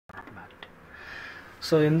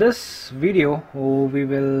So in this video we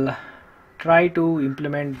will try to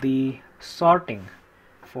implement the sorting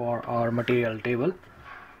for our material table.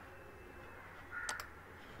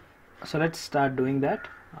 So let's start doing that.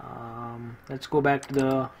 Let's go back to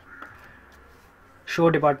the show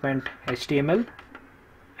department HTML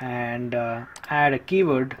and add a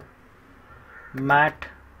keyword mat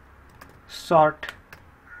sort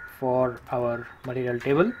for our material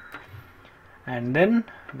table, and then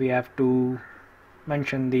we have to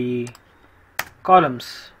mention the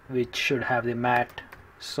columns which should have the mat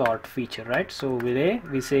sort feature, right? So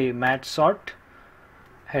we say mat sort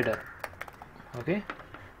header, okay,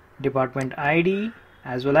 department ID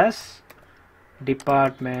as well as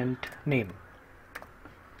department name.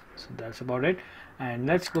 So that's about it. And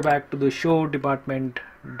let's go back to the show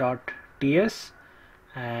department.ts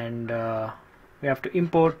and we have to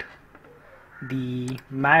import the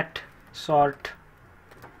mat sort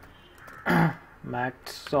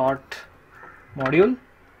module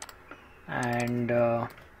and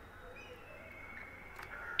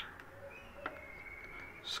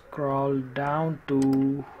scroll down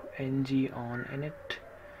to ng on init.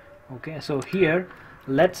 Okay, so here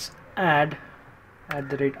let's add at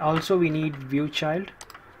the rate. Also we need view child.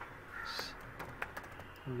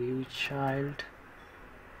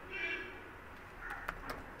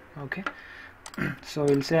 Okay, so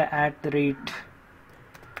we'll say at the rate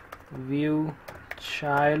view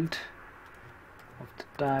child of the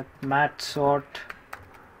type mat sort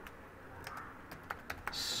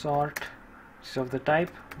of the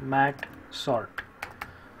type mat sort.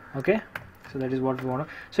 Okay, so that is what we want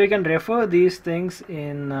to. So you can refer these things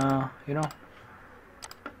in the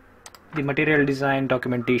material design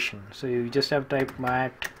documentation. So you just have type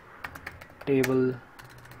mat table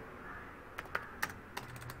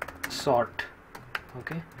sort,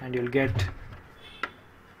 okay, and you'll get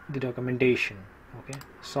the documentation, okay,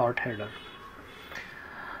 sort header.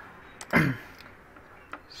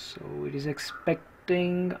 So it is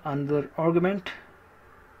expecting another argument.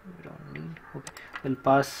 We don't need. Okay, we'll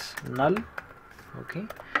pass null. Okay,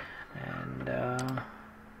 and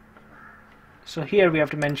so here we have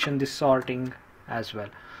to mention the sorting as well.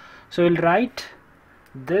 So we'll write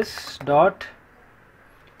this dot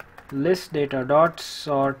list data dot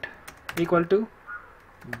sort equal to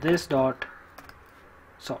this dot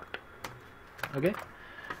sort. Okay,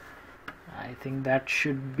 I think that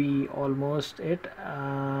should be almost it.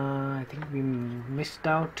 I think we missed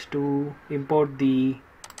out to import the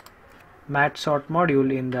mat sort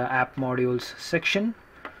module in the app modules section.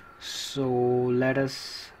 So let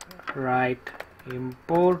us write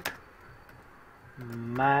import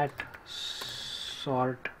mat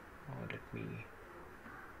sort.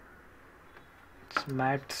 It's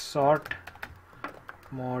mat sort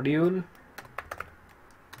module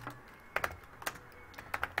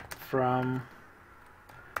from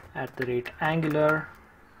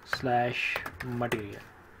 @angular/material.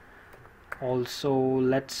 Also,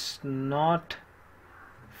 let's not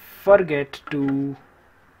forget to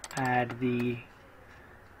add the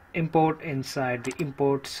import inside the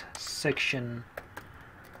imports section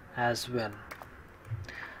as well.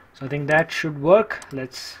 So I think that should work.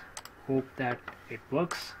 Let's hope that it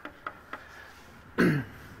works.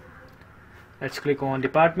 Let's click on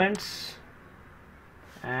departments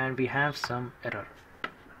and we have some error.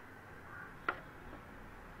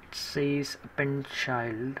 It says append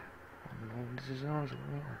child. Oh, no, this is not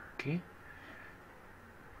okay.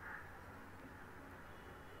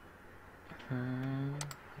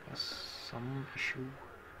 Some issue.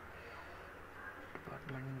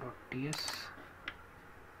 Department.ts.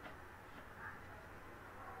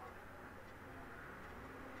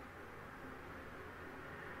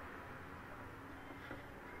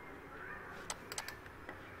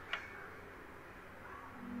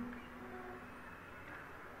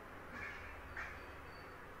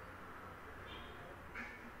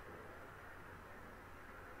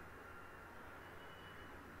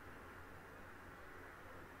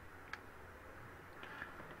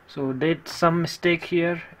 So did some mistake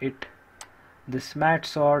here. This mat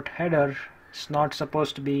sort header is not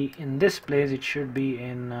supposed to be in this place. It should be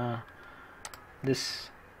in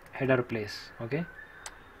this header place. Okay,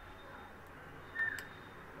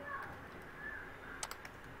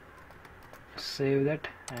 save that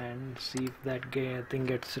and see if that thing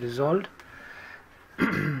gets resolved.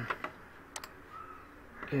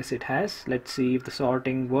 Yes, it has. Let's see if the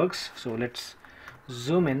sorting works. So let's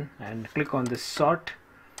zoom in and click on this sort.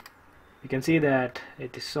 You can see that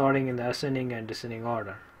it is sorting in the ascending and descending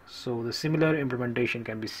order. So the similar implementation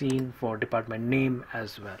can be seen for department name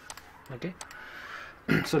as well. Okay,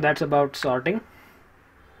 so that's about sorting.